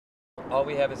All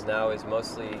We Have Is Now is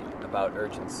mostly about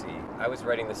urgency. I was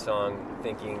writing the song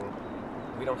thinking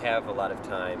we don't have a lot of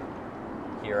time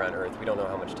here on Earth. We don't know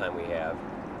how much time we have.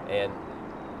 And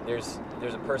there's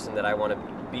a person that I want to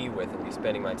be with and be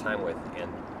spending my time with, and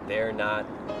they're not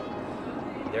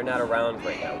around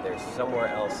right now. They're somewhere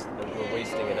else, and we're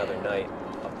wasting another night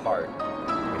apart.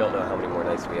 We don't know how many more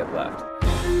nights we have left.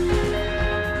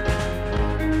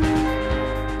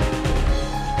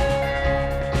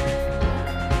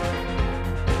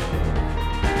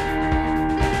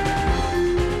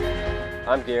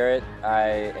 I'm Garrett.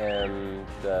 I am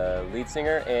the lead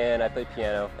singer, and I play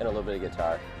piano and a little bit of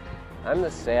guitar. I'm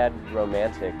the sad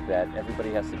romantic that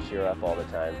everybody has to cheer up all the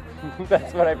time.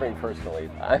 That's what I bring personally.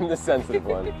 I'm the sensitive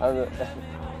one.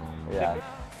 Yeah.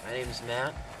 My name is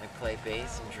Matt. I play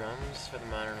bass and drums for the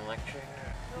Modern Electric.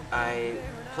 I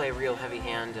play a real heavy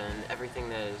hand on everything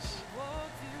that is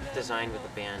designed with the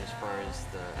band, as far as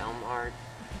the Elm art,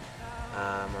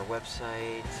 our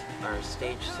website, our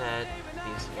stage set,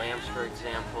 these lamps, for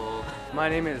example. My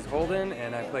name is Holden,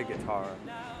 and I play guitar.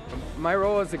 My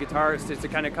role as a guitarist is to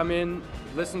kind of come in,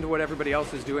 listen to what everybody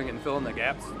else is doing and fill in the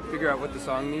gaps, figure out what the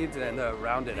song needs, and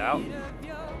round it out.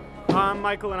 I'm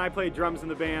Michael, and I play drums in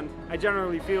the band. I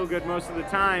generally feel good most of the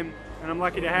time, and I'm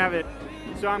lucky to have it.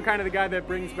 So I'm kind of the guy that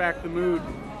brings back the mood,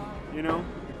 you know?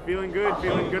 Feeling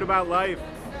good about life,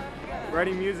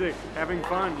 writing music, having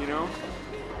fun, you know?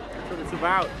 That's what it's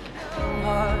about.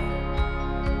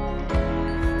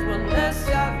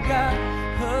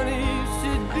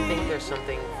 I think there's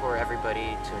something for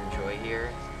everybody to enjoy here,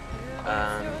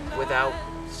 without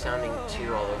sounding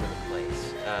too all over the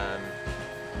place.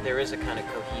 There is a kind of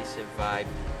cohesive vibe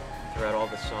throughout all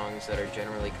the songs that are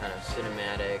generally kind of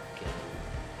cinematic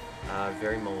and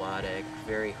very melodic,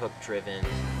 very hook-driven.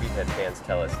 We've had fans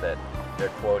tell us that they're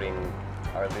quoting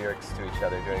our lyrics to each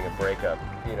other during a breakup,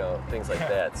 you know, things like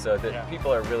that. So that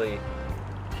people are really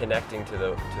connecting to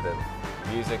the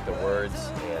music, the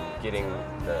words, and getting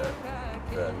the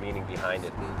meaning behind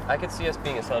it. I could see us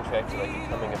being a soundtrack to like a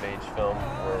coming-of-age film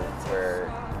where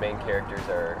the main characters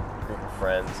are a group of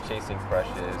friends chasing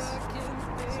crushes,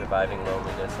 surviving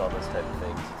loneliness, all those type of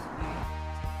things.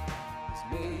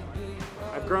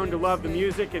 I've grown to love the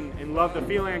music and love the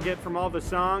feeling I get from all the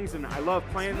songs, and I love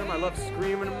playing them. I love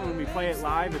screaming them when we play it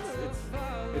live.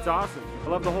 It's awesome. I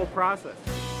love the whole process.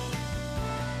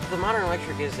 The Modern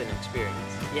Electric is an experience.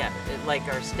 Yeah, like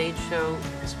our stage show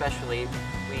especially,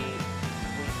 we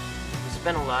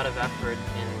spent a lot of effort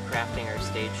in crafting our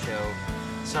stage show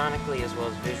sonically as well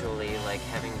as visually, like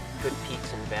having good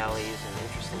peaks and valleys and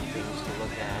interesting things to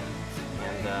look at,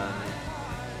 and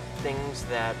things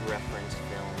that reference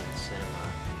film and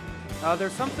cinema.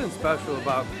 There's something special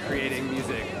about creating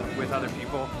music with other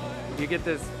people. You get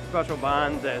this special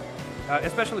bond that,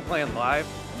 especially playing live,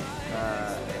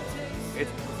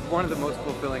 it's one of the most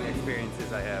fulfilling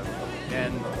experiences I have.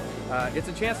 And it's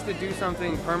a chance to do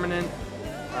something permanent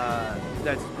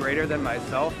that's greater than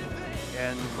myself,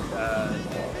 and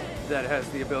that has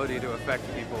the ability to affect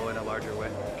people in a larger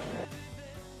way.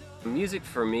 Music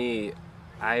for me,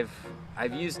 I've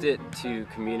used it to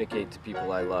communicate to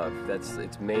people I love. That's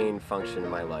its main function in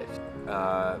my life.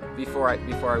 Before I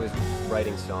was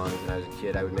writing songs and I was a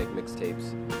kid, I would make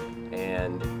mixtapes,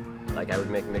 and like I would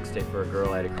make a mixtape for a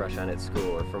girl I had a crush on at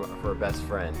school, or for a best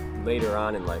friend. Later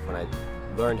on in life, when I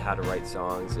learned how to write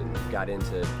songs and got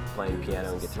into playing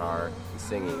piano and guitar and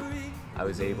singing, I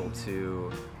was able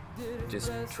to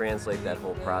just translate that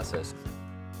whole process.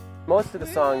 Most of the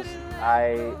songs,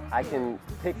 I can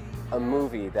pick a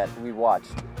movie that we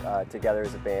watched together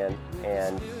as a band,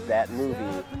 and that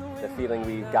movie, the feeling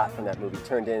we got from that movie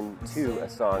turned into a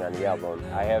song on the album.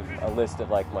 I have a list of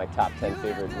like my top 10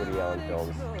 favorite Woody Allen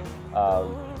films,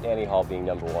 Annie Hall being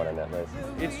number 1 on that list.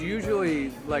 It's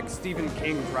usually like Stephen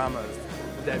King dramas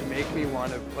that make me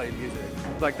want to play music,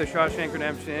 like The Shawshank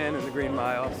Redemption and The Green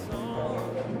Mile.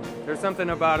 There's something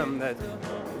about them that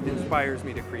inspires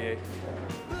me to create.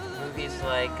 Movies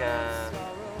like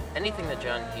anything that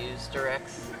John Hughes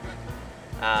directs,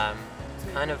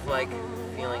 kind of like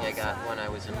the feeling I got when I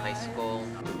was in high school.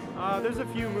 There's a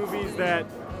few movies that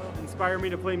inspire me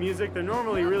to play music. They're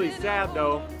normally really sad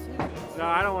though. No,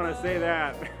 I don't want to say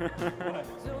that.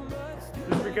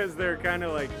 Just because they're kind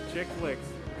of like chick flicks.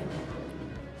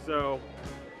 So,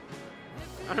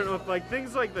 I don't know if like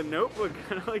things like The Notebook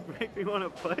kind of like make me want to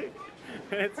play.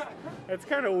 It's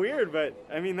kind of weird, but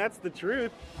I mean that's the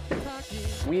truth.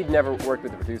 We'd never worked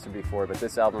with a producer before, but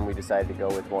this album we decided to go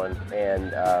with one,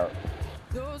 and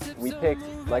we picked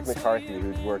Mike McCarthy,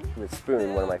 who's worked with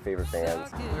Spoon, one of my favorite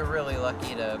bands. We were really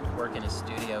lucky to work in a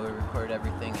studio. We recorded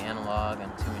everything analog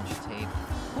on 2-inch tape.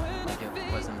 like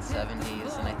it was in the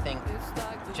 70s, and I think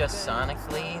just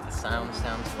sonically, the sound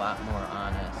sounds a lot more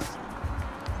honest.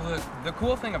 Well, the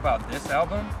cool thing about this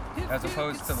album, as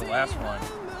opposed to the last one,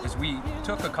 is we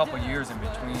took a couple years in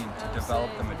between to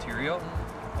develop the material,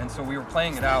 and so we were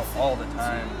playing it out all the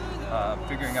time,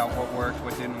 figuring out what worked,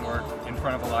 what didn't work in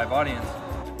front of a live audience.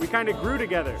 We kind of grew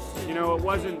together. You know, it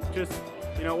wasn't just,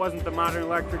 you know, it wasn't the Modern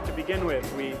Electric to begin with.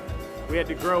 We had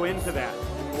to grow into that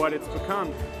and what it's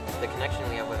become. The connection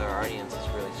we have with our audience is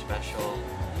really special.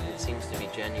 It seems to be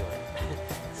genuine.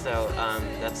 So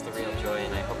that's the real joy,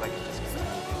 and I hope I can just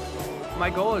continue. My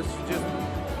goal is just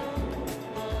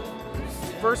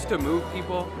first to move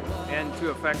people and to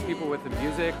affect people with the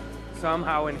music,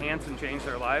 somehow enhance and change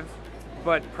their lives.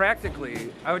 But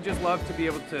practically, I would just love to be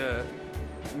able to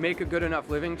make a good enough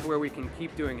living to where we can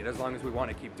keep doing it as long as we want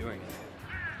to keep doing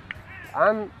it.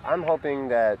 I'm hoping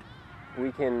that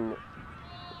we can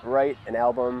write an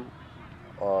album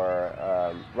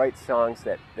or write songs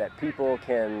that people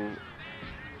can,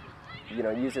 you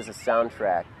know, use as a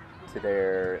soundtrack to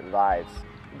their lives.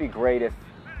 It'd be great if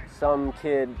some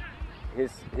kid,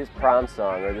 his prom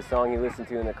song or the song he listened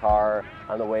to in the car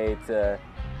on the way to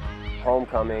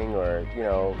homecoming, or, you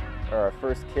know, or a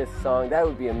first kiss song. That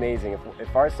would be amazing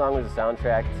if our song was a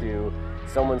soundtrack to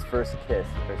someone's first kiss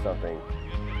or something.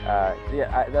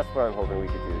 Yeah, that's what I'm hoping we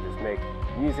could do, just make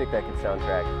music that could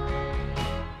soundtrack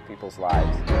people's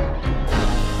lives.